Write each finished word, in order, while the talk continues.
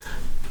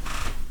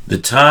The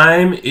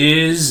time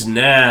is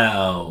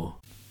now.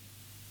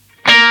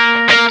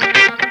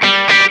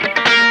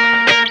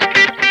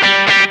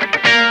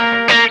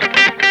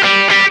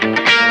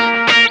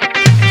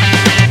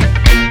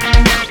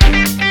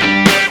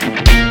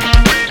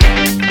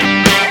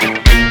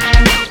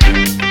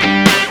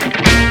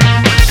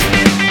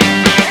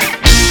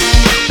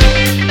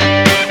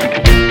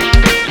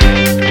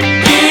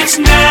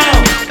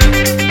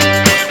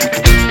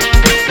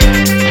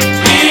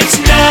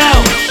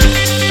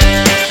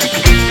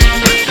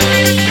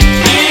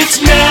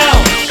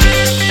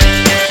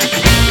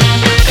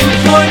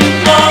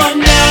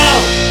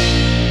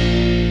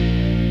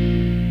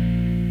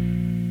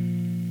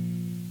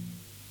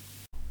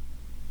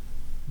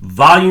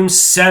 Volume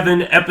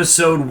 7,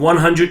 Episode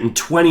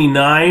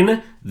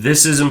 129.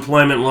 This is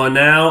Employment Law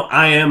Now.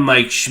 I am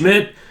Mike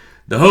Schmidt,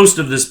 the host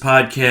of this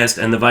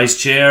podcast and the Vice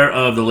Chair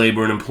of the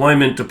Labor and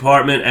Employment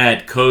Department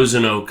at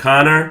Cozen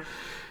O'Connor.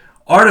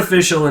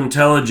 Artificial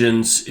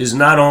intelligence is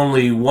not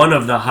only one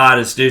of the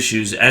hottest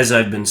issues, as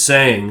I've been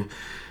saying,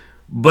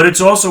 but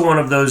it's also one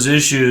of those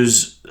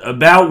issues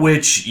about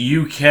which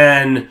you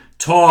can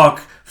talk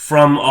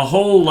from a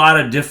whole lot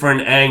of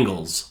different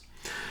angles.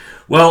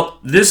 Well,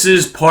 this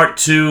is part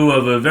 2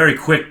 of a very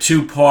quick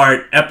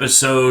 2-part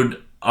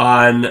episode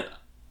on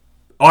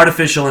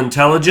artificial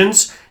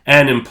intelligence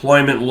and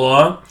employment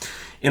law.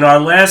 In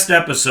our last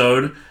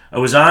episode, I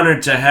was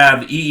honored to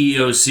have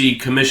EEOC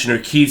Commissioner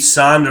Keith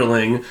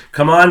Sonderling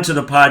come on to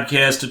the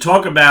podcast to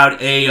talk about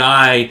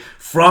AI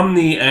from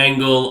the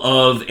angle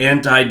of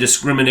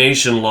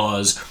anti-discrimination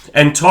laws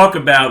and talk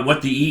about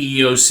what the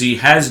EEOC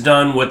has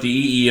done, what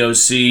the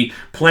EEOC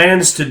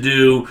plans to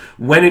do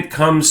when it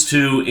comes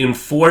to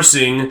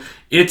enforcing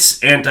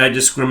its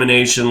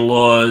anti-discrimination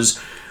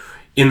laws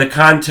in the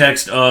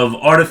context of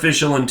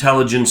artificial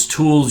intelligence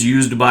tools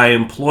used by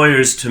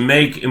employers to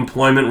make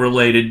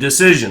employment-related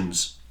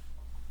decisions.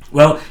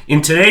 Well,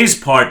 in today's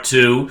part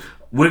 2,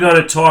 we're going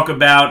to talk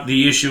about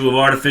the issue of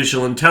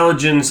artificial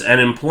intelligence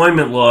and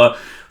employment law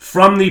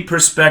from the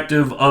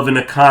perspective of an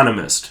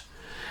economist.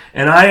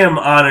 And I am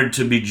honored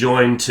to be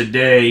joined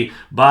today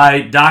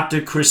by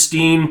Dr.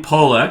 Christine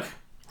Polek,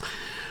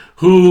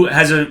 who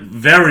has a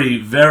very,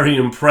 very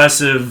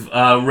impressive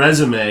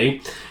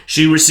resume.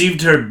 She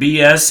received her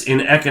BS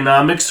in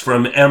economics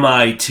from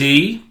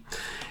MIT.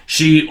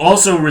 She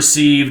also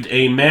received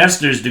a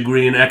master's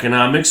degree in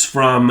economics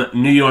from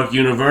New York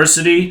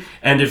University,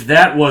 and if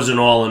that wasn't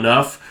all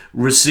enough,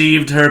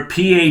 received her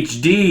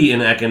PhD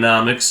in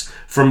economics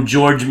from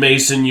George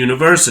Mason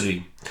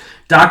University.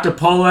 Dr.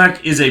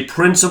 Polek is a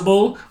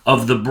principal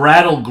of the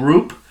Brattle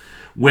Group,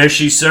 where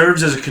she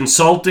serves as a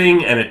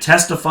consulting and a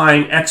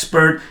testifying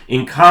expert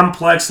in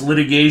complex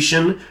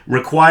litigation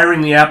requiring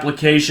the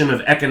application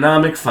of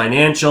economic,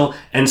 financial,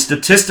 and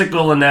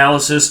statistical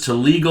analysis to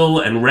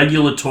legal and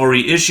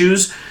regulatory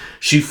issues.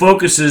 She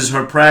focuses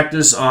her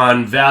practice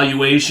on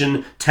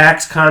valuation,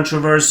 tax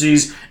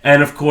controversies,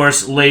 and of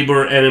course,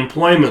 labor and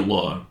employment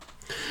law.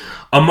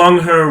 Among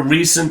her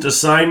recent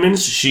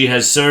assignments, she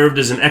has served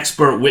as an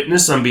expert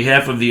witness on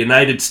behalf of the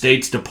United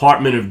States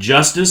Department of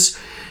Justice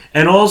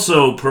and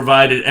also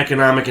provided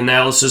economic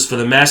analysis for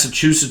the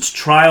Massachusetts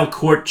Trial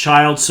Court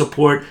Child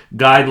Support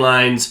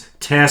Guidelines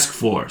Task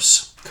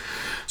Force.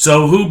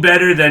 So who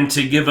better than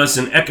to give us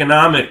an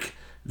economic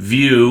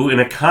view, an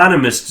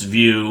economist's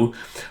view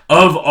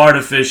of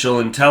artificial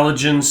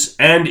intelligence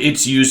and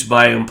its use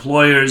by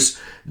employers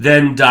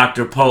than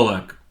Dr.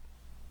 Polek.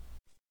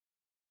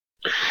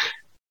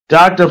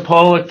 Dr.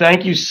 Polek,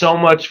 thank you so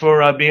much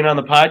for being on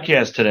the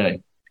podcast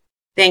today.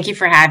 Thank you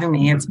for having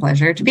me. It's a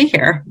pleasure to be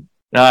here.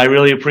 No, I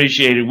really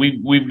appreciate it.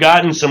 We've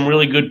gotten some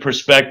really good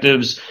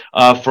perspectives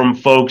from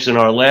folks in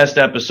our last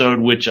episode,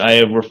 which I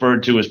have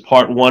referred to as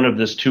part 1 of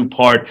this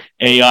 2-part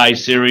AI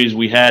series.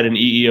 We had an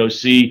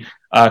EEOC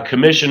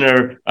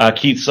Commissioner,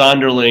 Keith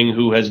Sonderling,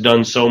 who has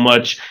done so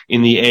much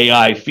in the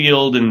AI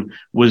field and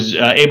was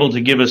able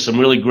to give us some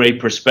really great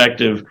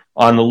perspective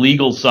on the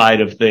legal side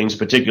of things,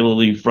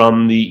 particularly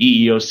from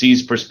the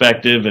EEOC's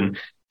perspective and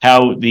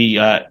how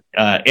the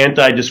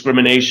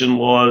anti-discrimination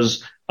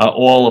laws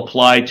all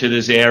apply to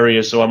this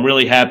area. So I'm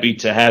really happy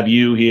to have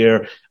you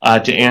here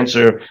to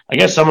answer, I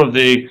guess, some of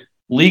the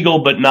legal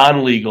but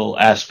non-legal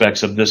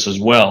aspects of this as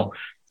well.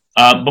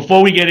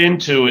 Before we get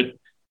into it,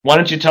 why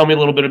don't you tell me a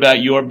little bit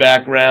about your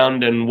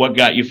background and what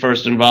got you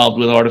first involved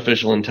with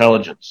artificial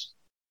intelligence?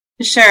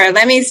 Sure.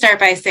 Let me start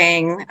by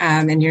saying,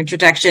 and your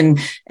introduction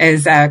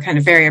is kind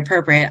of very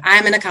appropriate.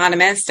 I'm an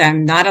economist.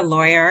 I'm not a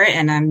lawyer,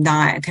 and I'm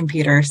not a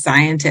computer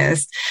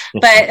scientist.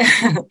 But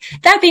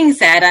that being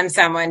said, I'm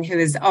someone who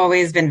has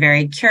always been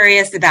very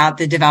curious about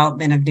the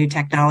development of new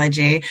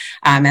technology.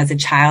 As a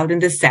child in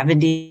the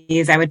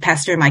 70s, I would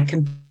pester my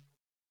computer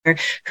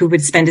who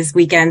would spend his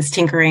weekends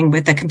tinkering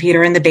with the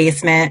computer in the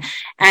basement.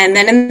 And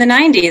then in the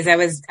 90s, I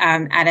was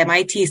at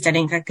MIT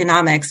studying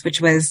economics, which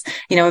was,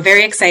 a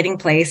very exciting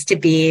place to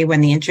be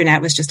when the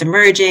internet was just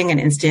emerging and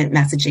instant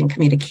messaging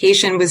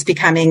communication was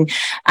becoming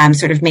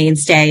sort of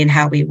mainstay in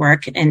how we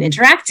work and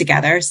interact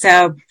together.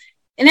 So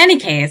in any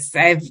case,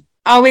 I've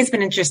always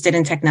been interested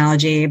in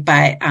technology,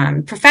 but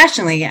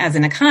professionally, as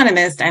an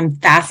economist, I'm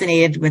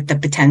fascinated with the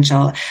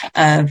potential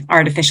of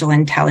artificial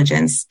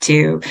intelligence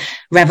to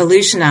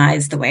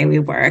revolutionize the way we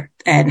work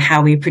and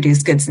how we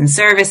produce goods and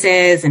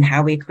services and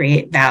how we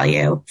create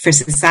value for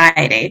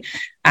society.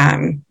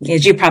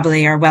 As you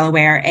probably are well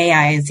aware,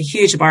 AI is a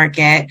huge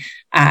market.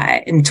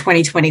 In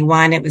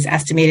 2021, it was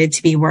estimated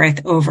to be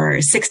worth over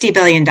 $60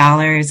 billion,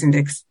 and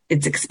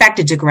it's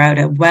expected to grow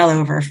to well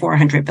over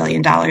 $400 billion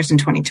in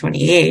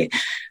 2028.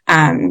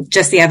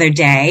 Just the other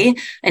day,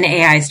 an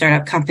AI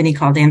startup company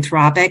called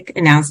Anthropic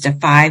announced a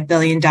 $5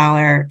 billion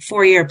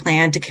 4-year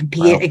plan to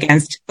compete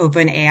against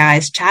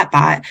OpenAI's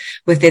chatbot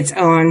with its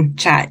own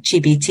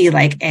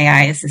ChatGPT-like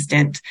AI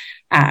assistant,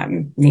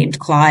 named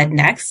Claude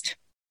Next.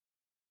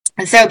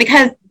 So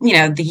because,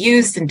 the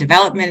use and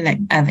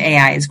development of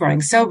AI is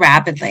growing so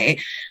rapidly,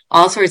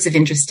 all sorts of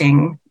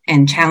interesting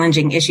and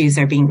challenging issues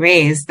are being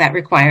raised that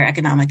require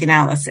economic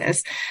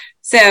analysis.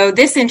 So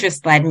this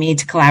interest led me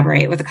to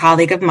collaborate with a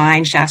colleague of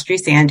mine, Shastri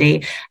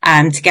Sandy.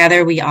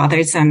 Together, we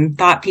authored some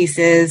thought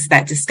pieces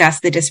that discuss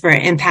the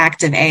disparate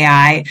impact of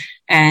AI.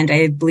 And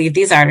I believe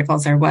these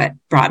articles are what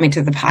brought me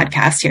to the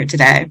podcast here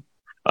today.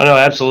 Oh, no,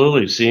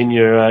 absolutely. Seeing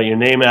your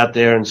name out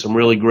there and some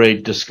really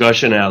great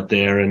discussion out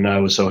there. And I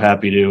was so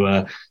happy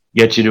to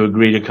get you to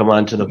agree to come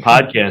on to the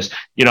podcast.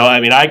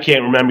 I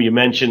can't remember, you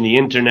mentioned the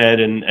internet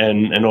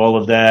and all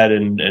of that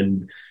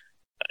and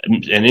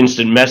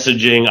instant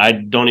messaging. I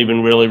don't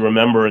even really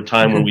remember a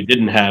time when we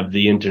didn't have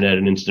the internet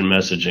and instant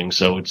messaging.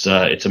 So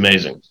it's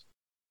amazing.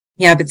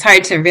 Yeah, but it's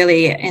hard to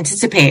really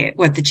anticipate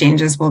what the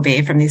changes will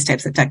be from these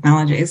types of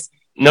technologies.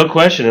 No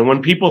question. And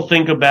when people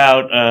think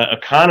about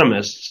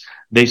economists,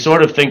 they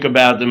sort of think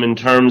about them in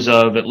terms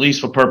of, at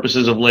least for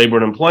purposes of labor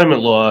and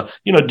employment law,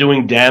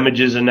 doing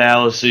damages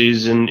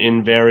analyses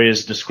in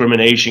various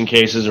discrimination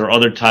cases or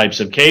other types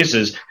of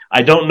cases.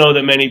 I don't know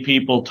that many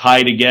people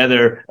tie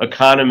together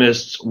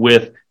economists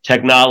with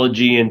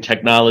technology and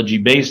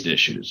technology-based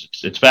issues.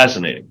 It's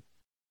fascinating.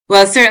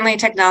 Well, certainly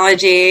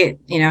technology,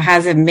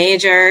 has a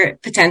major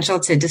potential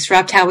to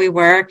disrupt how we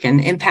work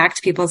and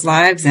impact people's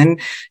lives. And,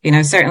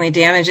 certainly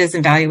damages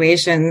and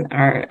valuation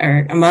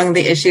are among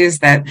the issues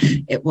that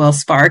it will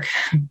spark.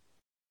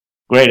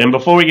 Great. And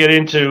before we get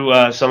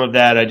into some of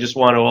that, I just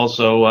want to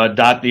also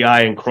dot the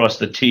I and cross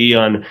the T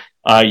on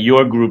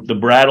your group, the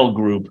Brattle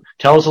Group.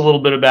 Tell us a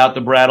little bit about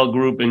the Brattle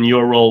Group and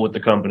your role with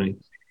the company.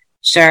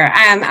 Sure.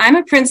 I'm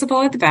a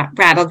principal at the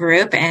Brattle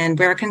Group, and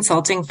we're a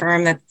consulting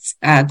firm that's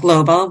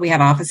global. We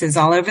have offices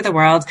all over the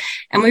world,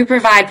 and we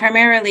provide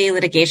primarily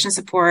litigation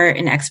support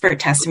and expert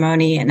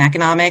testimony in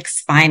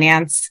economics,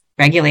 finance,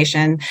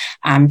 regulation,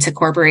 to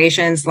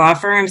corporations, law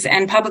firms,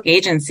 and public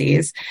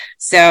agencies.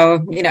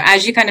 So,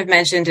 as you kind of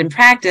mentioned, in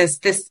practice,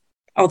 this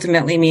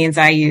ultimately means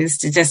I use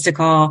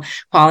statistical,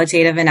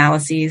 qualitative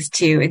analyses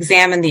to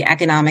examine the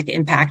economic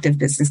impact of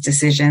business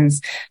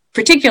decisions,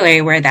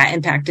 particularly where that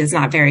impact is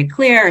not very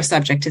clear or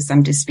subject to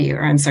some dispute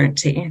or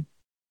uncertainty.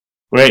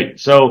 Great.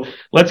 So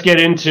let's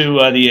get into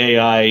the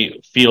AI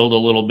field a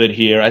little bit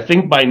here. I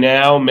think by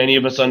now, many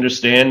of us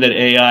understand that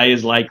AI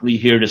is likely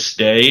here to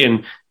stay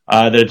and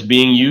that it's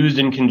being used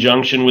in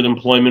conjunction with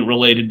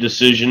employment-related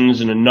decisions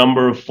in a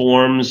number of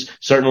forms,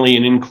 certainly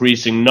in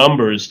increasing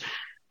numbers.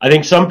 I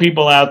think some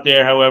people out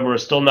there, however, are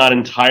still not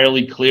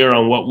entirely clear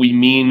on what we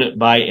mean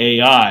by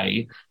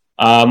AI.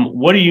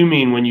 What do you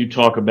mean when you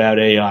talk about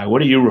AI?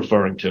 What are you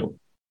referring to?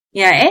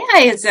 Yeah,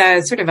 AI is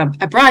sort of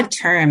a broad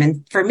term.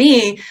 And for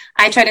me,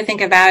 I try to think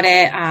about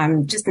it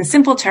just in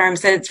simple terms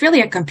that it's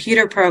really a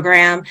computer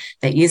program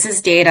that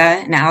uses data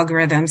and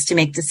algorithms to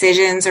make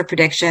decisions or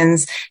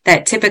predictions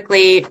that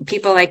typically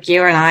people like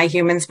you and I,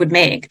 humans, would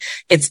make.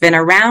 It's been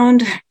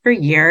around for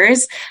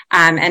years.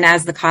 And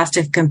as the cost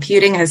of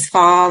computing has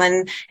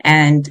fallen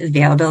and the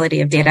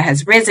availability of data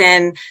has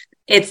risen,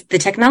 the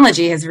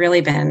technology has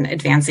really been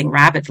advancing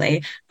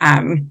rapidly.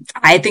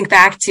 I think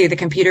back to the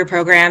computer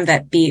program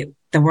that beat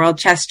the world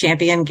chess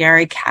champion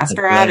Garry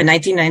Kasparov in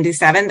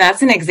 1997.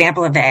 That's an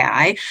example of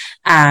AI.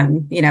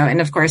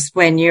 And of course,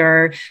 when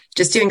you're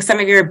just doing some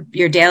of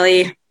your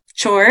daily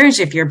chores,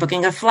 if you're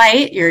booking a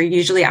flight, you're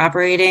usually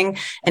operating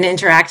and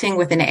interacting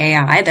with an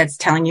AI that's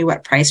telling you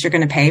what price you're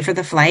going to pay for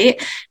the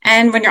flight.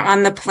 And when you're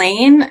on the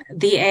plane,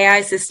 the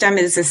AI system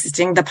is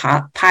assisting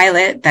the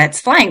pilot that's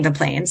flying the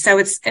plane. So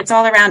it's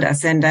all around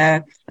us. And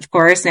of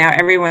course, now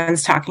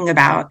everyone's talking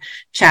about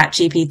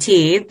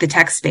ChatGPT, the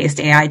text-based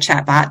AI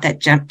chatbot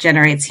that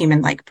generates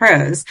human-like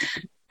prose.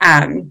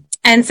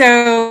 And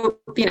so,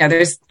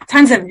 there's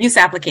tons of use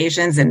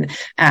applications and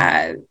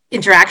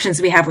interactions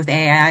we have with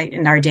AI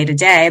in our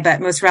day-to-day, but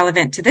most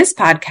relevant to this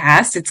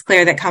podcast, it's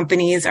clear that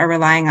companies are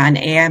relying on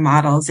AI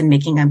models in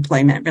making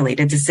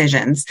employment-related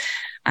decisions.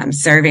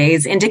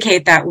 Surveys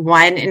indicate that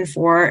 1 in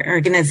 4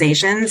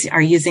 organizations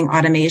are using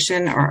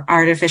automation or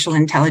artificial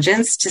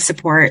intelligence to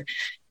support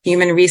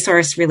human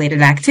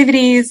resource-related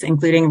activities,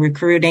 including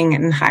recruiting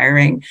and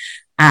hiring.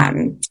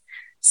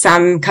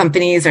 Some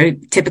companies are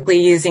typically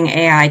using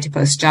AI to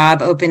post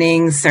job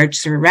openings,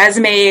 search through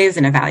resumes,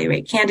 and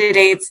evaluate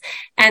candidates.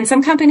 And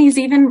some companies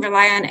even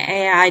rely on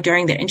AI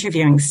during the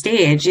interviewing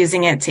stage,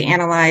 using it to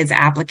analyze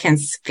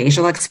applicants'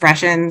 facial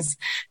expressions,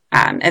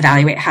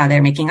 evaluate how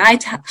they're making eye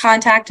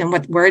contact, and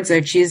what words they're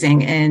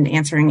choosing in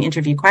answering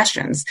interview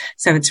questions.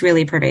 So it's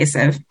really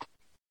pervasive.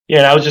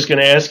 Yeah, I was just going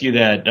to ask you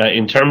that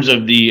in terms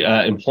of the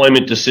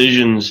employment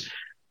decisions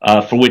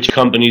for which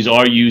companies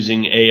are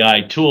using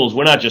AI tools,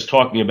 we're not just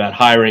talking about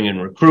hiring and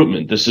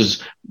recruitment. This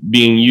is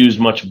being used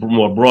much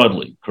more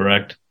broadly,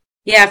 correct?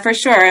 Yeah, for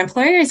sure.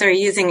 Employers are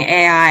using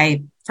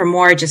AI for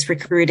more than just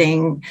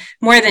recruiting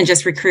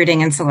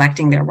and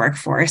selecting their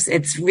workforce.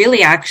 It's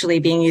really actually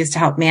being used to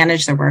help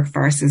manage the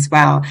workforce as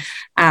well.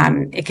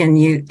 It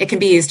can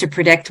be used to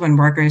predict when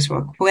workers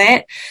will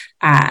quit,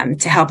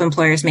 to help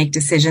employers make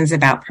decisions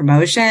about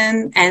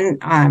promotion, and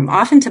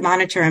often to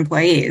monitor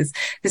employees.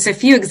 There's a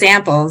few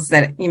examples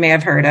that you may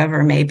have heard of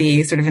or may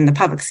be sort of in the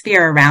public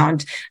sphere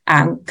around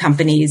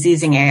companies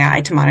using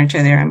AI to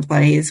monitor their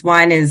employees.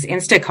 One is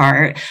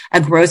Instacart,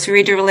 a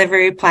grocery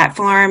delivery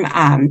platform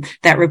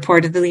that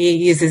reportedly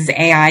uses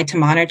AI to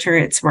monitor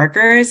its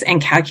workers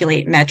and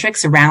calculate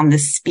metrics around the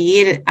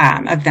speed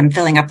of them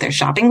filling up their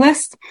shopping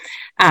list.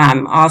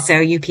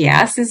 Also,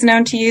 UPS is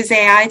known to use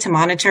AI to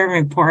monitor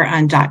and report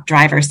on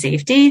driver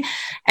safety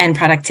and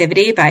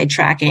productivity by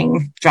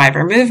tracking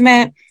driver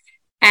movement.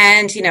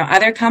 And,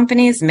 other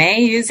companies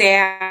may use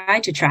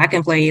AI to track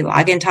employee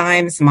login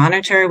times,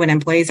 monitor when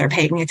employees are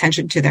paying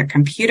attention to their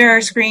computer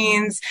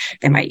screens.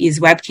 They might use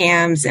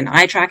webcams and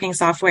eye tracking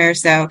software.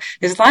 So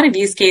there's a lot of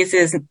use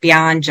cases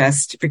beyond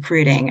just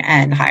recruiting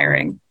and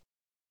hiring.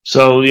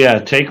 So, yeah,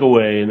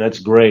 takeaway, and that's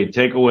great.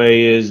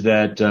 Takeaway is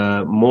that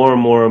more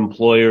and more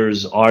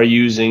employers are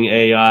using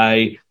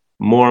AI.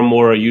 More and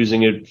more are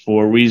using it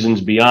for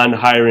reasons beyond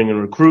hiring and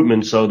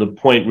recruitment. So the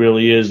point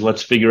really is,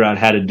 let's figure out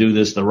how to do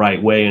this the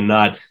right way and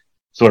not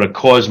sort of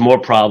cause more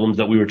problems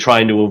that we were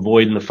trying to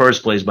avoid in the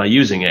first place by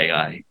using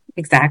AI.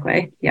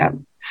 Exactly. Yeah.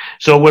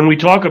 So when we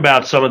talk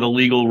about some of the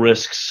legal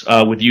risks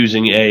with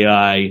using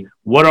AI,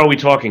 what are we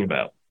talking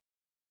about?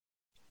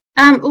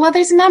 Well,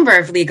 there's a number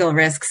of legal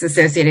risks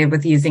associated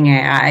with using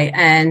AI,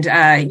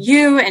 and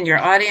you and your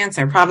audience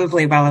are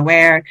probably well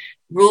aware.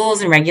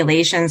 Rules and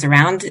regulations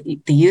around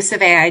the use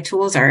of AI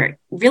tools are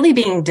really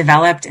being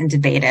developed and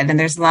debated, and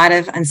there's a lot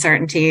of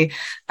uncertainty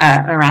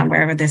around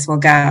where this will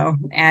go.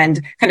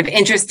 And kind of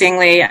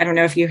interestingly, I don't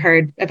know if you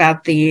heard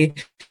about the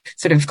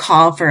sort of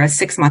call for a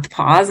 6-month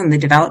pause in the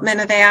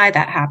development of AI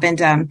that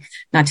happened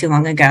not too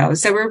long ago.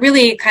 So we're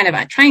really kind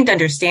of trying to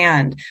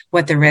understand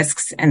what the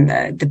risks and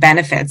the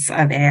benefits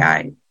of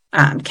AI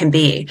can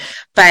be.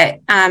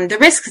 But the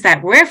risks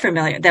that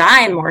I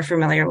am more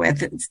familiar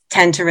with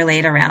tend to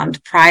relate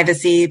around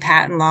privacy,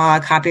 patent law,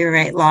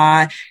 copyright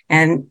law,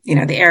 and,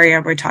 the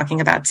area we're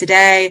talking about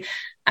today.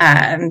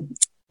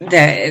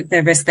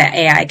 The risk that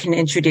AI can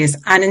introduce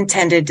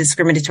unintended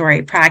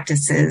discriminatory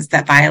practices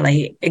that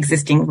violate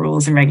existing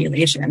rules and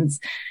regulations.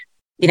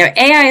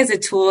 AI is a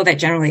tool that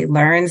generally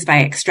learns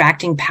by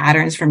extracting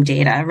patterns from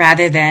data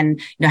rather than,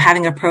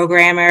 having a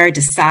programmer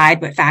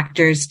decide what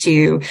factors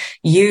to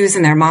use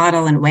in their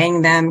model and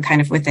weighing them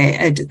kind of with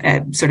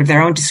a sort of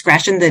their own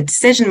discretion. The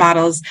decision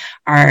models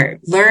are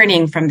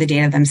learning from the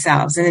data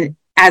themselves. And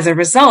as a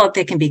result,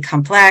 they can be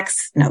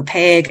complex and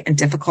opaque and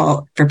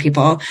difficult for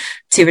people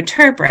to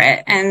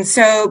interpret. And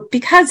so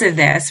because of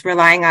this,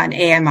 relying on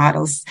AI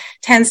models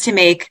that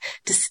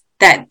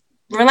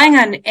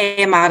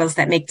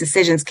make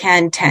decisions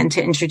can tend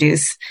to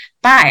introduce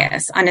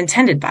bias,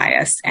 unintended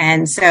bias.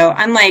 And so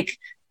unlike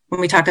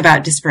when we talk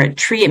about disparate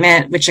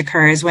treatment, which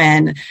occurs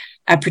when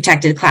a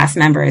protected class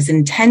member is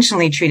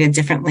intentionally treated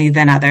differently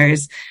than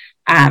others,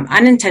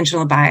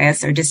 unintentional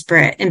bias or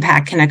disparate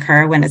impact can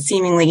occur when a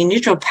seemingly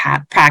neutral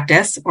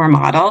practice or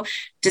model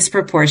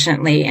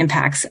disproportionately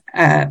impacts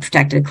a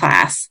protected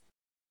class.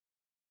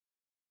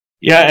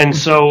 Yeah, and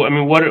so,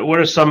 what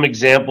are some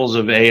examples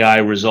of AI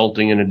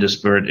resulting in a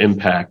disparate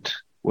impact?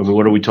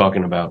 What are we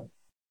talking about?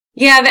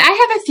 Yeah,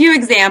 I have a few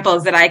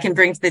examples that I can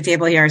bring to the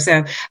table here.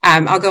 So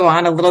I'll go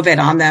on a little bit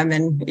on them,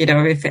 and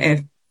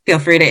if feel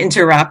free to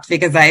interrupt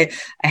because I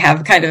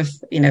have kind of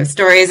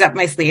stories up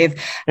my sleeve.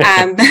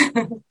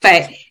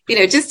 But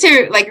just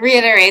to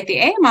reiterate, the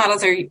AI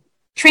models are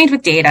trained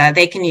with data.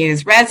 They can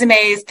use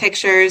resumes,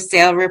 pictures,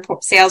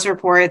 sales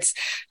reports.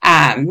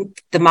 The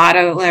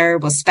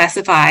modeler will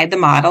specify the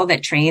model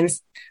that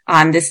trains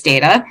on this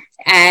data,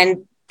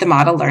 and the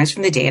model learns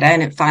from the data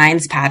and it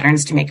finds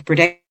patterns to make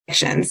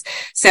predictions.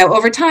 So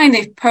over time,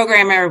 the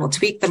programmer will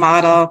tweak the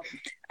model,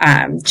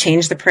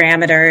 change the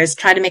parameters,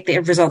 try to make the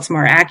results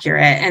more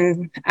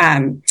accurate.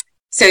 And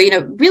so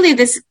really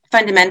this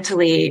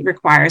fundamentally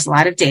requires a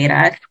lot of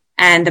data.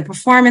 And the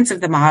performance of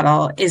the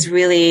model is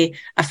really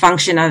a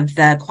function of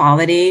the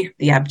quality,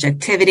 the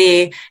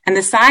objectivity, and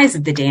the size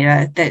of the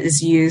data that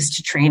is used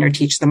to train or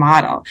teach the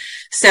model.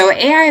 So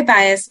AI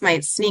bias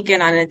might sneak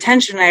in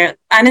unintentionally,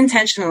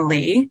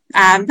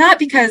 not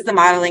because the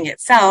modeling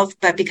itself,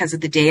 but because of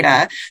the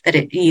data that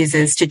it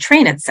uses to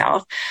train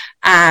itself.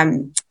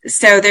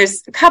 So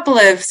there's a couple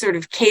of sort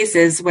of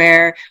cases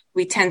where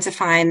we tend to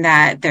find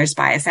that there's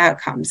bias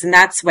outcomes, and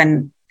that's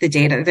when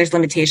there's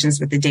limitations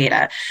with the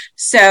data.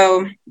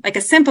 So like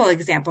a simple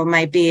example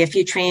might be if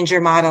you trained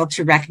your model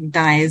to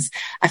recognize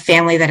a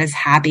family that is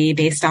happy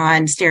based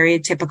on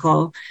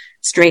stereotypical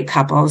straight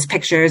couples,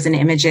 pictures and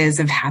images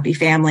of happy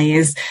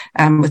families,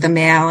 with a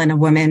male and a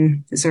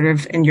woman sort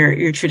of in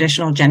your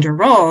traditional gender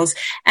roles.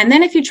 And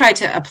then if you try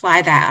to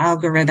apply that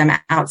algorithm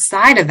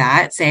outside of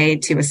that, say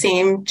to a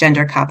same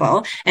gender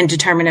couple, and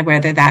determine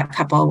whether that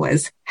couple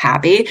was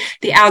happy,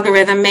 the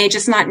algorithm may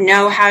just not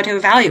know how to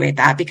evaluate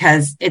that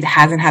because it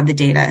hasn't had the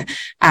data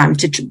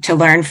to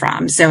learn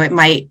from. So it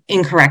might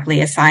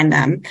incorrectly assign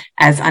them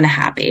as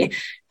unhappy.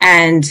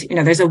 And,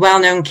 there's a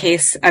well-known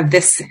case of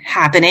this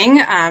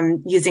happening,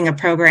 using a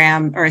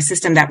program or a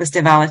system that was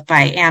developed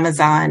by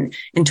Amazon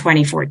in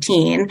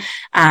 2014.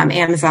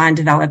 Amazon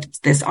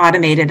developed this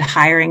automated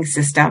hiring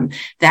system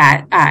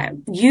that,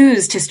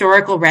 used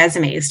historical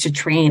resumes to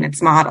train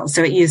its model.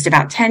 So it used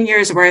about 10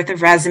 years worth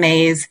of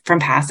resumes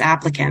from past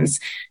applicants.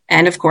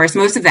 And of course,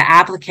 most of the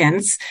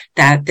applicants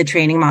that the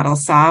training model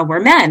saw were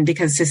men,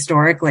 because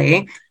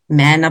historically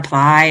men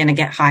apply and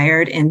get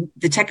hired in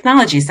the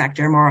technology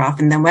sector more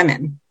often than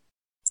women.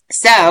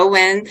 So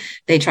when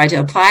they tried to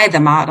apply the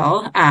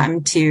model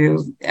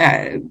to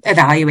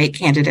evaluate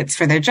candidates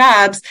for their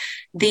jobs,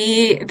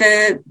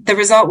 the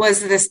result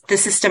was the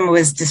system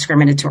was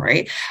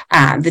discriminatory.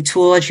 The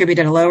tool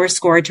attributed a lower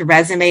score to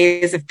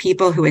resumes of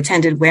people who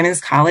attended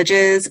women's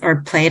colleges or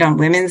played on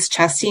women's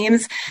chess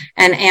teams,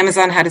 and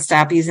Amazon had to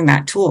stop using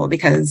that tool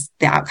because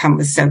the outcome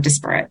was so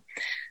disparate.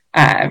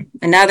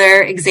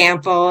 Another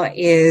example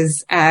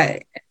is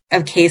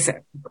a case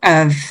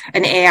of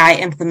an AI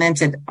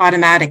implemented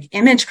automatic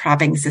image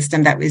cropping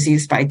system that was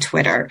used by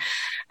Twitter.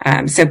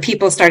 So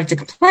people started to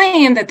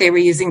complain that they were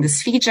using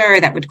this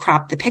feature that would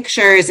crop the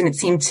pictures, and it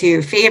seemed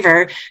to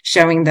favor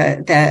showing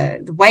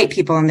the white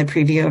people in the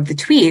preview of the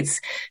tweets.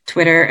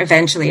 Twitter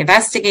eventually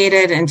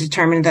investigated and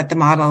determined that the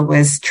model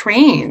was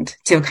trained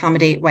to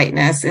accommodate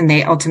whiteness, and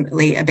they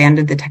ultimately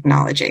abandoned the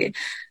technology.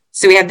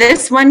 So we have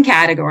this one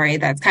category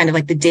that's kind of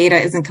like the data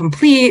isn't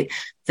complete.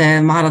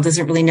 The model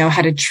doesn't really know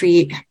how to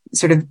treat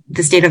sort of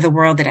the state of the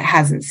world that it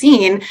hasn't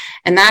seen,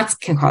 and that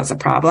can cause a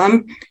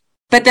problem.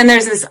 But then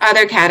there's this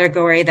other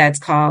category that's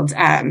called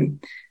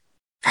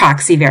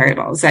proxy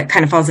variables that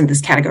kind of falls in this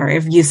category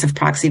of use of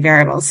proxy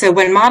variables. So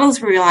when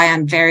models rely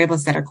on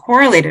variables that are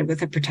correlated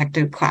with a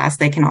protected class,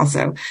 they can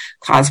also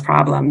cause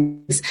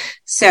problems.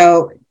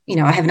 So,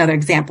 I have another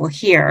example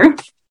here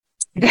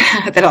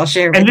that I'll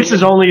share. And this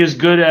is only as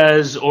good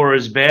as or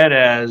as bad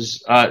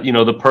as,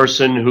 the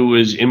person who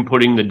is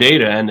inputting the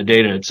data and the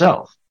data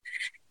itself.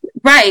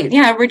 Right.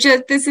 Yeah.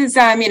 This is,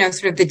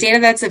 sort of the data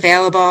that's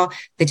available,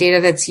 the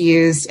data that's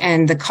used,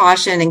 and the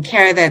caution and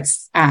care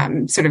that's,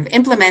 sort of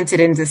implemented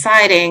in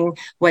deciding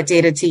what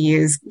data to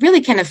use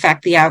really can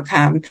affect the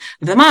outcome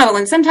of the model.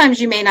 And sometimes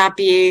you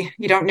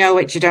don't know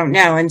what you don't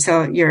know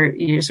until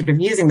you're sort of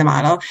using the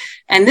model.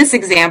 And this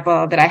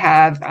example that I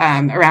have,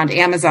 around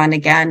Amazon,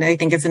 again, I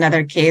think it's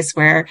another case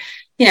where,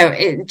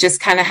 it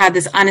just kind of had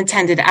this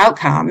unintended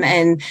outcome,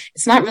 and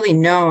it's not really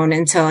known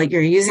until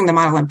you're using the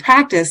model in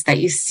practice that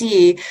you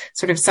see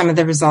sort of some of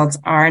the results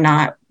are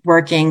not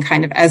working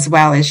kind of as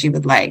well as you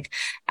would like.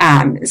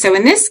 So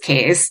in this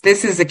case,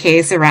 this is a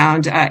case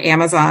around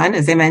Amazon,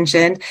 as I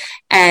mentioned,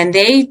 and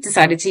they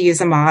decided to use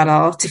a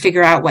model to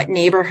figure out what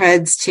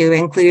neighborhoods to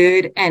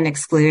include and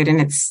exclude in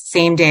its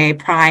same-day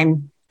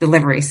Prime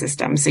delivery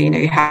system. So,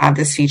 you have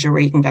this feature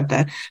where you can get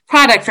the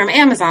product from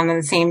Amazon on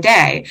the same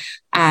day.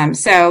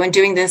 So in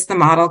doing this, the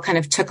model kind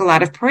of took a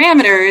lot of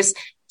parameters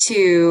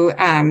to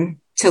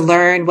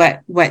learn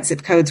what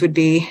zip codes would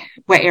be,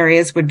 what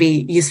areas would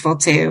be useful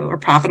to or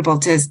profitable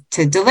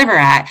to deliver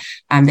at.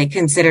 They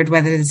considered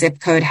whether the zip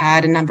code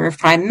had a number of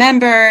Prime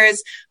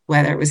members,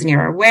 whether it was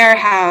near a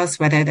warehouse,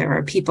 whether there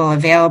were people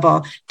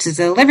available to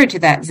deliver to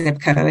that zip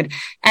code.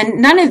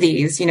 And none of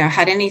these,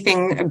 had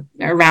anything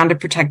around a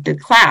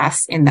protected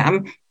class in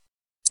them.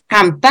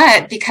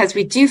 But because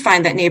we do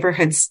find that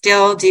neighborhoods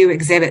still do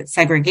exhibit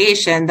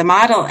segregation, the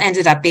model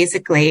ended up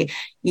basically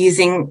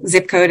using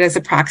zip code as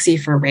a proxy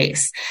for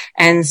race.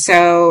 And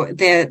so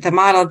the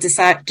model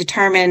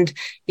determined,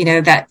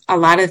 that a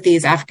lot of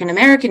these African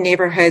American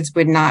neighborhoods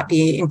would not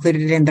be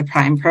included in the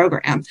Prime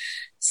program.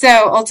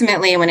 So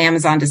ultimately, when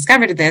Amazon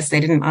discovered this,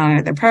 they didn't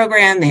honor the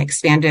program. They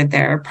expanded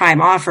their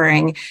Prime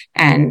offering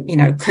and,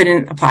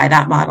 couldn't apply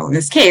that model in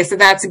this case. So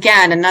that's,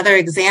 again, another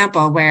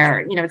example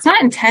where, it's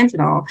not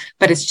intentional,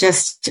 but it's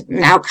just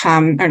an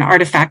outcome or an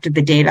artifact of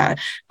the data,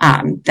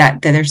 that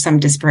there's some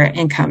disparate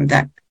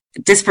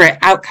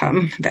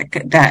outcome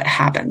that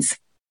happens.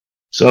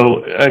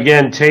 So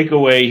again,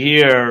 takeaway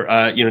here,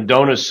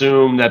 don't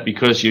assume that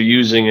because you're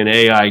using an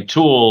AI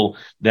tool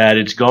that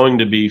it's going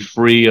to be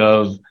free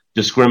of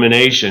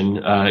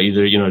discrimination,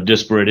 either,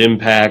 disparate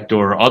impact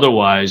or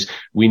otherwise.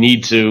 We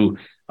need to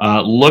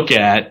look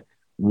at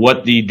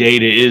what the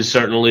data is,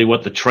 certainly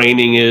what the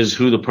training is,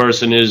 who the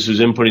person is who's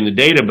inputting the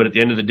data. But at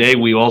the end of the day,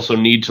 we also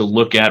need to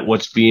look at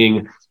what's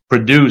being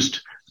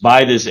produced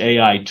by this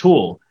AI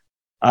tool.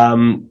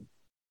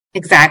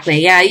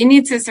 Exactly. Yeah. You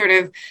need to sort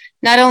of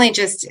not only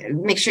just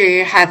make sure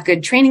you have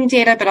good training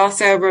data, but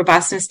also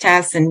robustness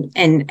tests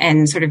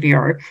and sort of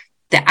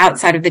the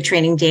outside of the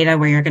training data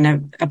where you're going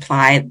to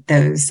apply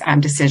those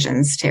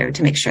decisions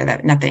to make sure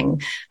that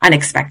nothing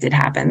unexpected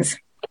happens.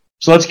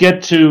 So let's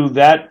get to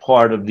that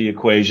part of the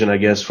equation, I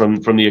guess, from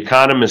the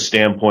economist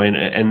standpoint.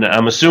 And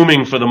I'm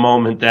assuming for the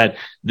moment that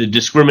the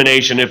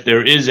discrimination, if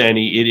there is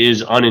any, it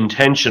is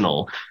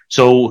unintentional.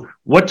 So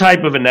what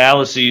type of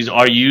analyses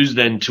are used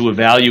then to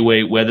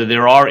evaluate whether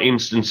there are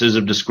instances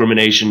of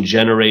discrimination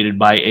generated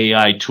by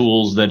AI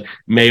tools that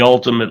may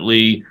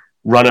ultimately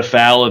run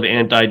afoul of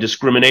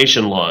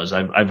anti-discrimination laws?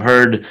 I've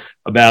heard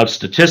about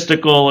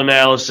statistical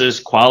analysis,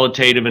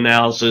 qualitative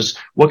analysis.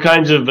 What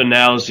kinds of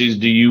analyses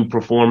do you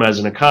perform as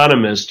an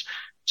economist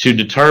to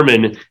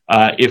determine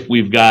if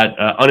we've got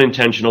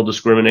unintentional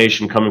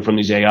discrimination coming from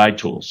these AI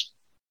tools?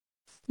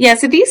 Yeah,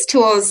 so these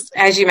tools,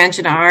 as you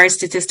mentioned, are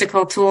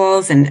statistical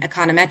tools and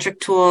econometric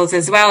tools,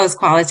 as well as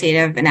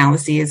qualitative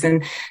analyses.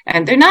 And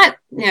they're not,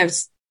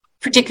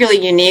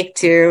 particularly unique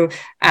to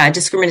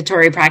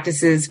discriminatory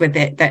practices with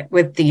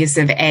the use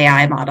of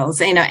AI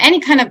models. Any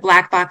kind of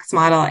black box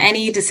model,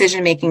 any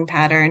decision-making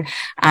pattern,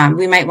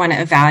 we might want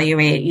to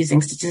evaluate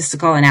using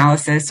statistical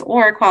analysis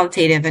or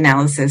qualitative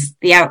analysis,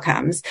 the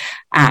outcomes.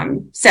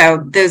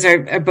 So those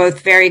are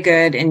both very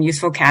good and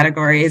useful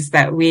categories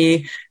that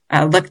we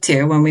look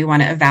to when we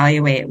want to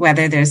evaluate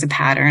whether there's a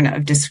pattern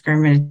of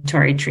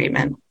discriminatory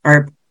treatment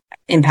or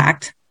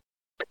impact.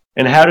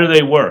 And how do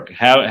they work?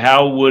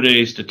 How would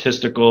a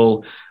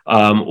statistical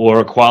or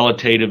a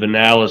qualitative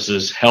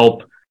analysis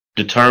help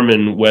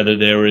determine whether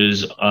there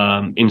is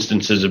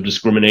instances of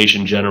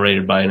discrimination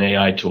generated by an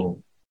AI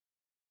tool?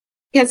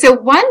 Yeah, so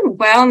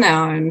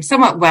one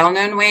somewhat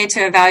well-known way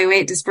to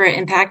evaluate disparate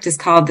impact is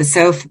called the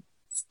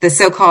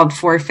so-called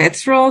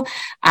 4/5 rule.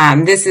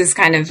 This is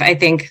kind of, I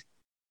think,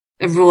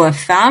 a rule of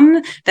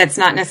thumb that's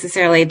not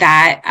necessarily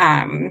that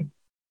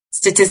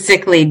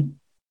statistically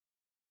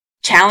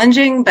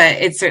challenging, but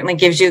it certainly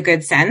gives you a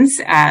good sense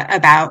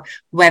about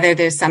whether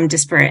there's some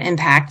disparate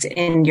impact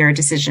in your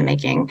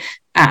decision-making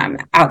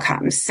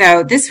outcomes.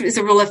 So this is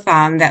a rule of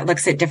thumb that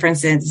looks at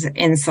differences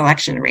in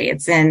selection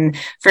rates. And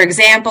for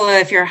example,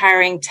 if you're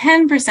hiring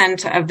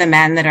 10% of the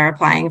men that are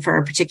applying for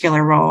a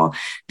particular role,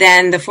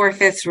 then the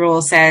 4/5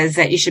 rule says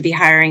that you should be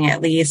hiring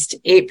at least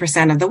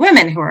 8% of the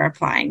women who are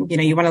applying.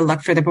 You want to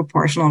look for the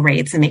proportional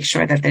rates and make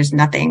sure that there's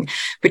nothing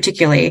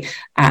particularly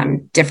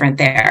different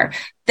there.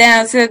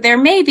 So there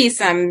may be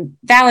some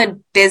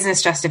valid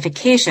business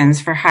justifications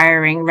for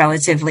hiring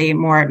relatively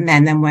more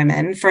men than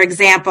women. For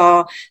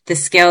example, the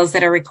skills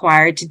that are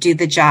required to do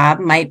the job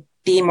might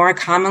be more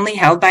commonly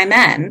held by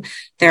men.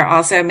 There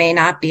also may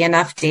not be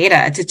enough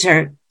data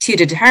to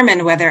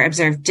determine whether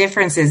observed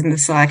differences in the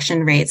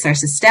selection rates are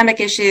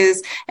systemic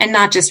issues and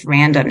not just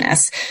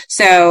randomness.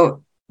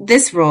 So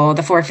this rule,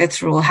 the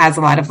 4/5 rule, has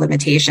a lot of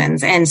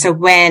limitations. And so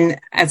when,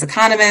 as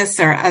economists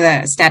or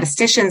other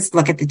statisticians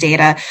look at the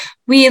data,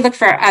 we look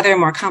for other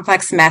more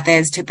complex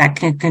methods that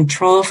can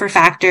control for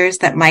factors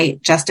that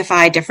might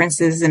justify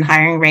differences in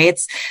hiring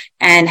rates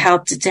and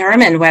help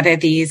determine whether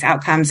these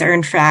outcomes are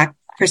in fact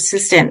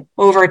persistent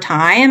over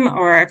time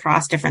or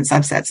across different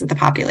subsets of the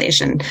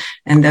population.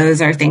 And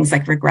those are things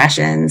like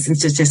regressions and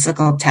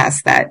statistical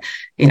tests that,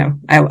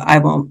 I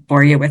won't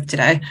bore you with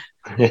today.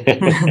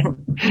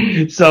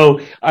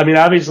 So,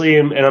 obviously,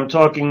 and I'm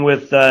talking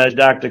with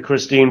Dr.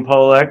 Christine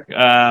Polek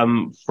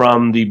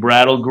from the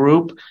Brattle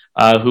Group,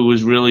 who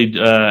was really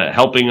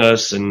helping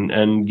us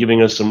and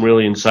giving us some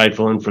really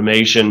insightful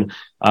information,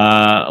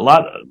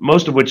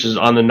 most of which is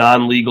on the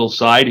non-legal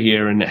side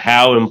here, and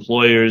how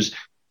employers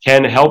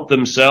can help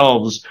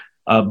themselves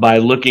by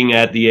looking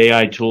at the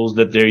AI tools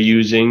that they're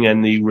using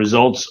and the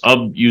results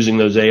of using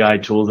those AI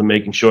tools, and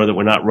making sure that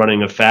we're not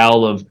running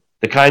afoul of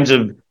the kinds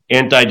of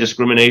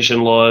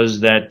anti-discrimination laws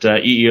that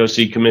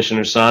EEOC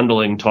Commissioner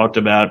Sonderling talked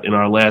about in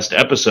our last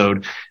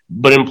episode.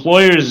 But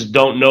employers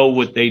don't know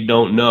what they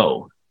don't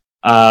know.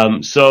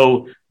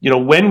 So,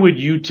 when would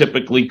you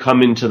typically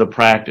come into the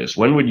practice?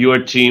 When would your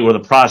team, or the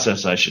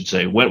process, I should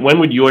say, when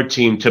would your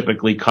team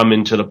typically come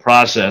into the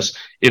process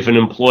if an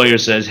employer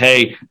says,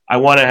 hey, I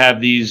want to have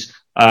these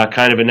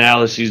kind of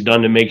analyses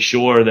done to make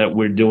sure that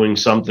we're doing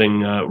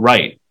something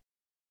right?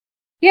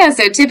 Yeah,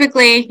 so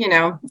typically,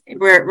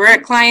 we're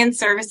a client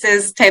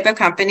services type of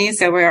company,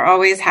 so we're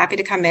always happy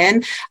to come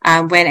in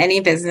when any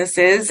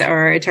businesses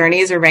or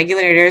attorneys or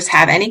regulators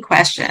have any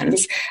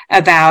questions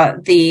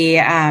about the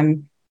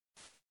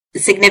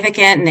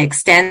significant and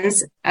extent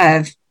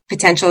of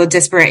potential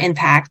disparate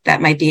impact that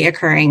might be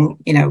occurring,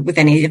 with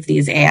any of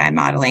these AI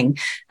modeling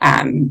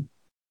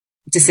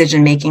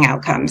decision-making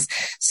outcomes.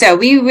 So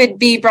we would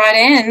be brought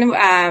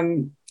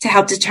in to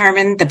help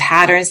determine the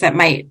patterns that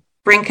might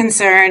bring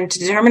concern, to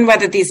determine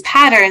whether these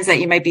patterns that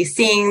you might be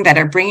seeing that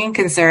are bringing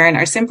concern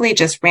are simply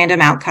just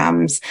random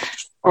outcomes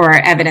or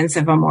evidence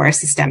of a more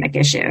systemic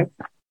issue.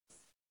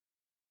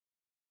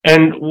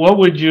 And what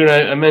would you, and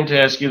I meant to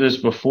ask you this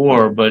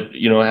before, but,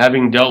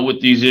 having dealt with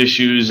these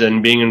issues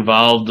and being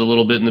involved a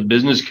little bit in the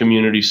business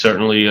community,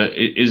 certainly,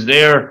 is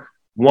there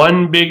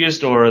one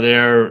biggest, or are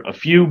there a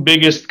few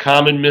biggest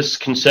common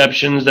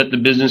misconceptions that the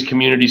business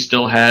community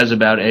still has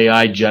about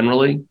AI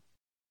generally?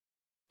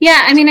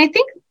 Yeah, I mean, I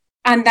think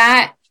on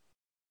that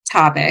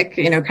topic,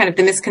 kind of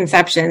the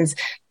misconceptions,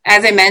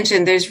 as I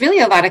mentioned, there's really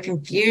a lot of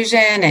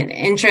confusion and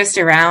interest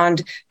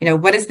around,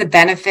 what is the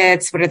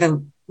benefits? What are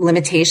the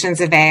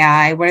limitations of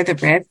AI? What are the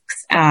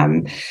risks?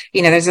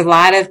 There's a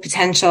lot of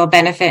potential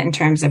benefit in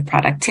terms of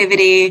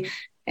productivity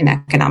and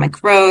economic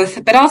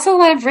growth, but also a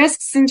lot of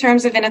risks in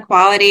terms of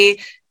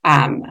inequality,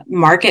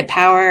 market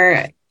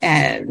power,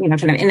 kind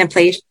of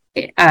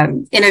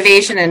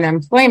innovation and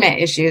employment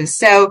issues.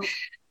 So,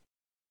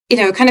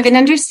 kind of in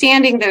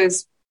understanding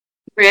those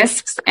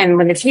risks and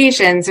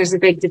limitations, there's a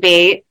big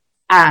debate,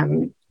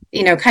 kind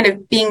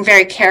of being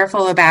very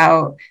careful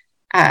about,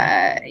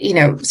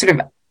 sort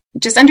of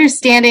just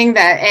understanding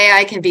that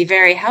AI can be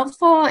very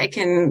helpful. It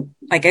can,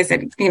 like I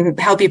said, it can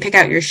help you pick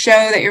out your show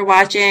that you're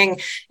watching.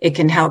 It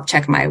can help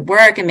check my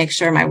work and make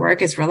sure my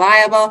work is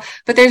reliable.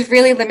 But there's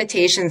really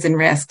limitations and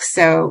risks.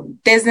 So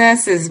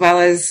business, as well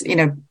as,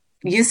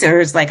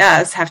 users like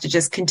us, have to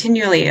just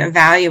continually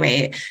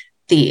evaluate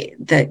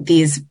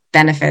these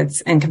benefits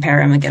and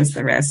compare them against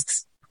the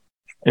risks.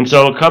 And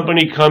so a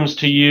company comes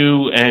to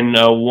you and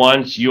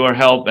wants your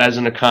help as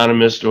an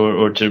economist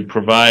or to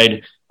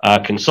provide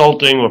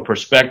consulting or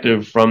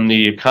perspective from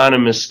the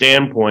economist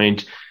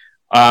standpoint.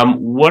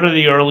 What are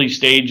the early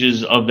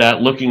stages of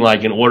that looking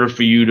like in order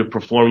for you to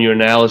perform your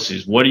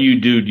analyses? What do?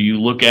 Do you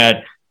look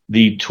at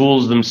the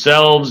tools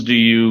themselves? Do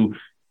you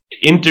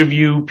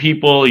interview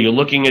people? Are you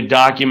looking at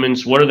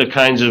documents? What are the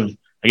kinds of,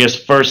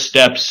 first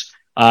steps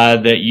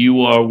that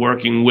you are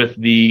working with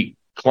the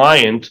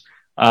client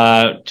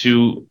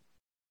to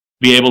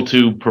be able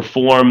to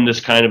perform this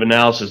kind of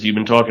analysis you've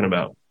been talking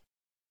about?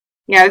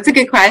 Yeah, that's a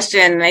good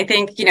question. I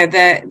think,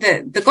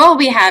 the goal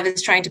we have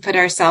is trying to put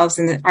ourselves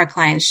in our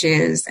client's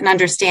shoes and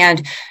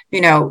understand,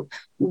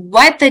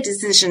 what the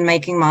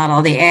decision-making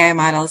model, the AI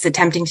model, is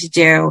attempting to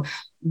do.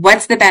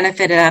 What's the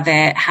benefit of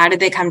it? How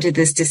did they come to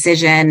this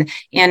decision?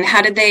 And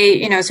how did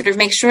they, sort of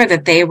make sure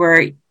that they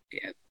were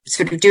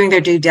sort of doing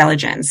their due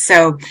diligence?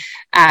 So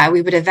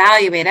we would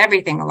evaluate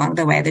everything along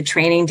the way, the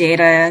training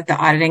data, the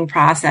auditing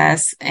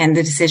process, and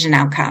the decision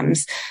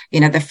outcomes.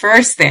 The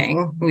first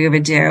thing we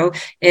would do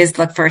is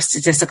look for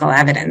statistical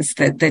evidence,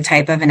 the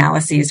type of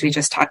analyses we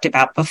just talked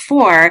about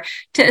before,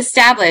 to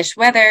establish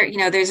whether,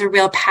 there's a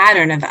real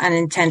pattern of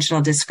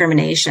unintentional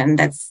discrimination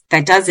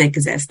that does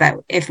exist, that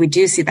if we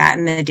do see that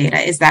in the data,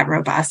 is that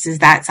robust? Is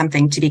that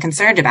something to be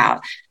concerned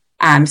about?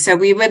 So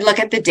we would look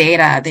at the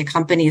data, the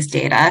company's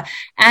data,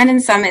 and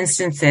in some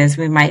instances,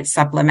 we might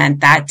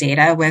supplement that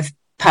data with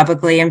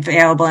publicly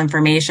available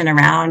information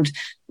around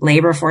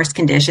labor force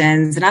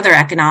conditions and other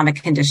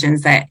economic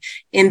conditions that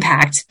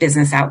impact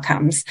business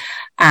outcomes.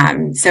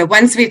 So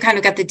once we've kind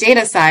of got the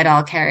data side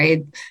all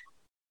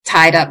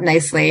tied up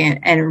nicely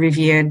and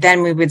reviewed,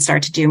 then we would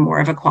start to do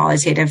more of a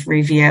qualitative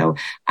review,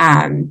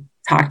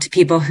 talk to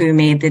people who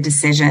made the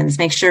decisions,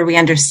 make sure we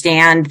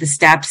understand the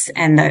steps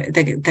and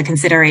the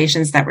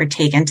considerations that were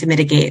taken to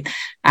mitigate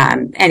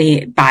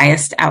any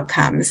biased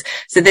outcomes.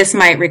 So this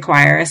might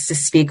require us to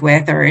speak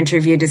with or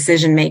interview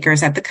decision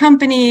makers at the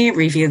company,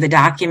 review the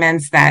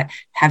documents that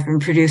have been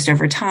produced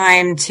over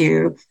time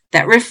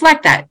that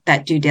reflect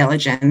that due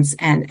diligence,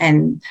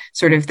 and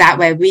sort of that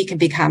way we can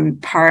become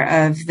part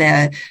of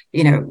the,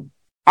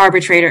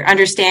 arbitrator,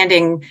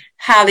 understanding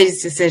how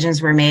these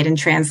decisions were made and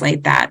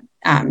translate that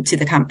to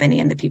the company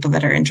and the people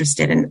that are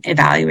interested in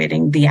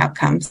evaluating the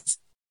outcomes.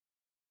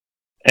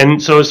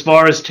 And so as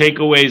far as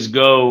takeaways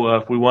go,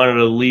 if we wanted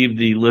to leave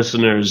the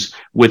listeners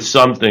with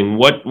something,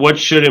 what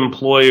should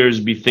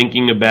employers be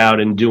thinking about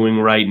and doing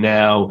right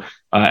now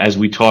as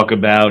we talk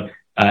about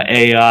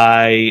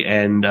AI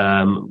and,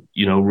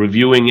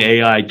 reviewing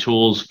AI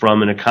tools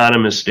from an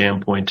economist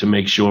standpoint to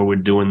make sure we're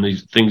doing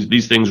these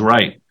things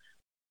right?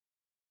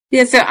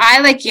 Yeah, so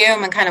I, like you,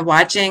 am kind of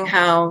watching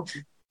how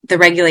the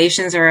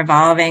regulations are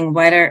evolving.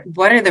 What are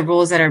the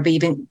rules that are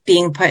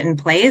being put in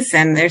place?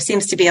 And there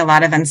seems to be a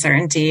lot of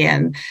uncertainty.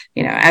 And,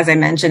 as I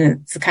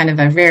mentioned, it's kind of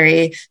a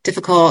very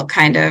difficult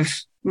kind of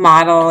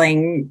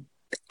modeling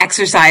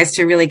exercise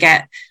to really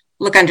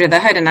look under the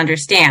hood and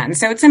understand.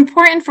 So it's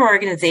important for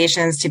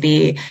organizations to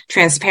be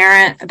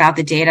transparent about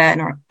the data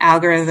and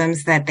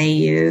algorithms that they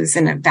use,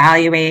 and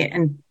evaluate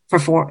and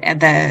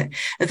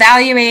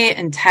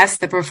test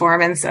the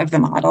performance of the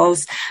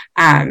models.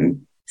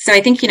 So I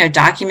think,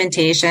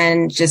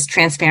 documentation, just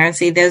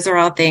transparency, those are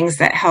all things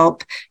that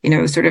help,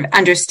 sort of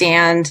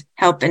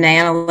help an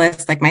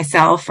analyst like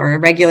myself or a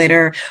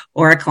regulator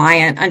or a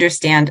client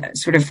understand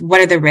sort of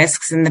what are the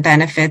risks and the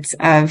benefits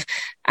of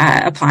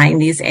applying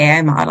these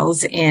AI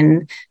models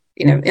in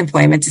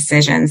employment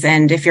decisions.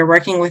 And if you're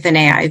working with an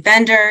AI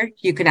vendor,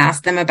 you can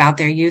ask them about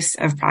their use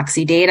of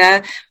proxy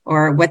data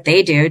or what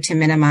they do to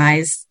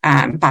minimize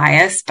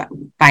bias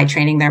by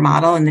training their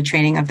model and the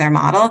training of their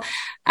model.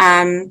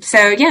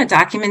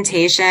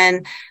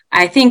 Documentation.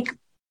 I think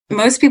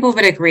most people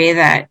would agree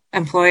that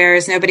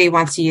nobody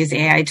wants to use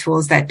AI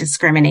tools that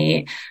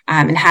discriminate,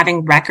 and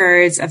having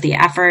records of the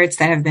efforts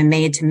that have been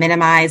made to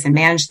minimize and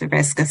manage the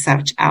risk of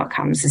such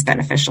outcomes is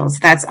beneficial. So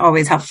that's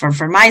always helpful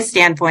from my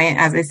standpoint,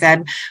 as I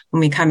said, when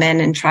we come in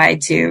and try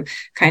to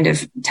kind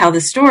of tell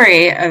the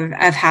story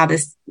of how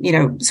this,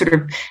 sort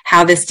of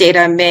how this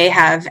data may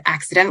have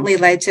accidentally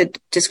led to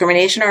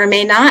discrimination or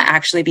may not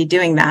actually be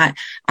doing that.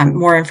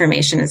 More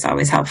information is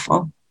always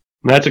helpful.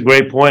 That's a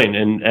great point.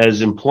 And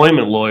as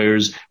employment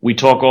lawyers, we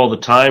talk all the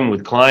time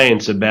with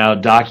clients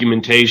about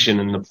documentation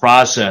and the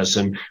process.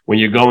 And when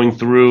you're going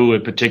through a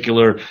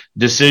particular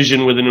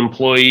decision with an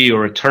employee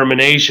or a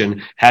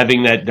termination,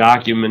 having that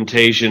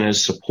documentation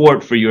as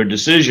support for your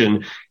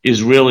decision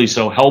is really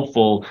so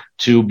helpful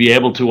to be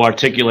able to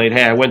articulate,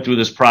 hey, I went through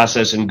this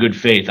process in good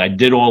faith. I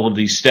did all of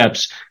these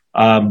steps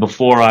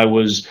before I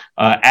was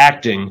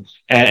acting.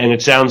 And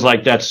it sounds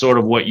like that's sort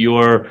of what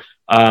you're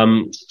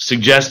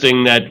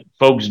suggesting that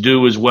folks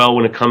do as well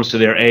when it comes to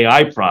their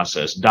AI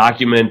process,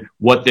 document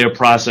what their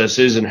process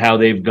is and how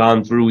they've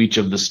gone through each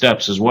of the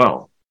steps as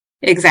well.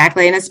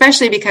 Exactly. And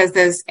especially because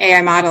those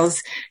AI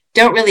models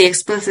don't really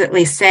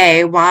explicitly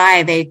say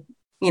why they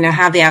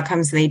have the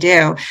outcomes they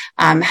do.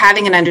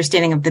 Having an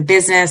understanding of the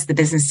business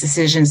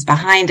decisions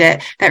behind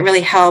it, that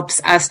really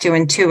helps us to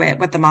intuit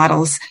what the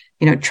model's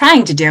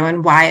trying to do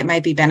and why it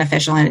might be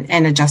beneficial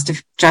and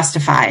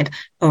justified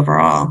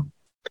overall.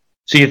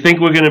 So you think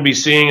we're going to be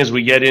seeing, as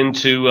we get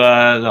into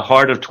the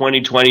heart of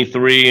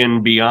 2023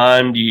 and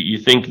beyond, you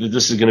think that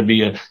this is going to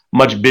be a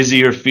much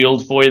busier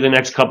field for you the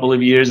next couple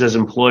of years as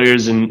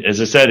employers and,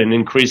 as I said, in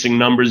increasing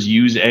numbers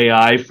use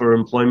AI for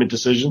employment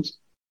decisions?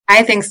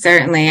 I think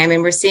certainly. I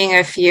mean, we're seeing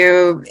a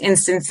few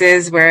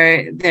instances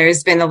where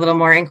there's been a little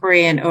more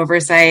inquiry and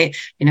oversight.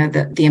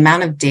 The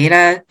amount of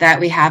data that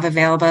we have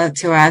available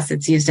to us,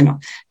 it's used in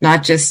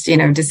not just,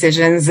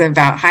 decisions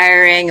about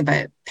hiring,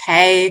 but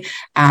pay.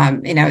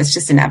 It's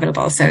just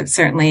inevitable. So it's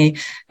certainly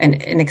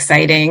an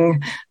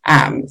exciting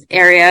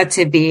area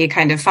to be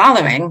kind of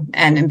following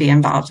and be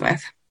involved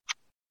with.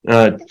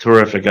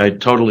 Terrific. I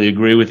totally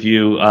agree with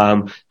you.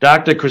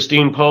 Dr.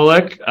 Christine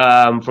Polek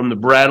from the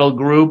Brattle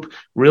Group,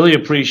 really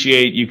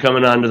appreciate you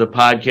coming on to the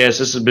podcast.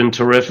 This has been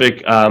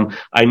terrific.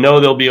 I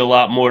know there'll be a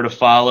lot more to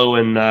follow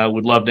and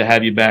would love to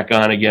have you back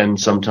on again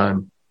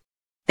sometime.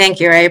 Thank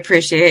you. I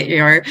appreciate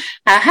your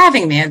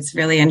having me. It's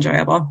really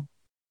enjoyable.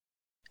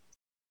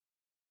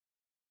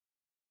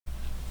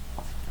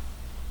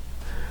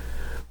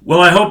 Well,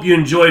 I hope you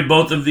enjoyed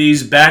both of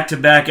these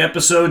back-to-back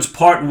episodes,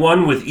 part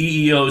one with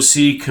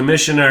EEOC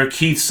Commissioner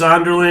Keith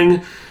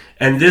Sonderling,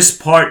 and this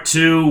part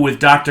two with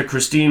Dr.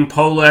 Christine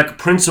Polek,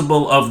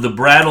 principal of the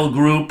Brattle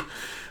Group.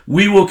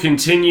 We will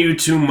continue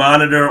to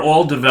monitor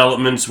all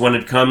developments when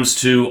it comes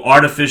to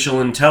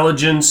artificial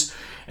intelligence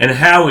and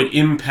how it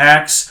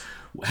impacts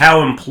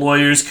how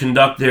employers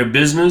conduct their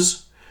business.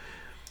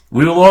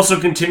 We will also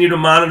continue to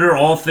monitor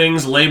all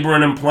things labor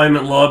and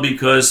employment law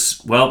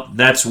because, well,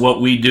 that's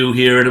what we do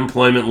here at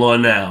Employment Law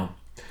Now.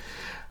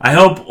 I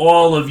hope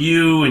all of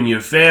you and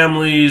your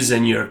families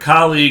and your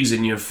colleagues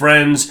and your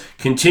friends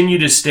continue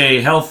to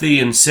stay healthy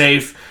and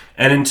safe,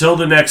 and until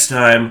the next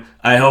time,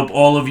 I hope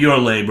all of your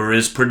labor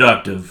is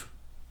productive.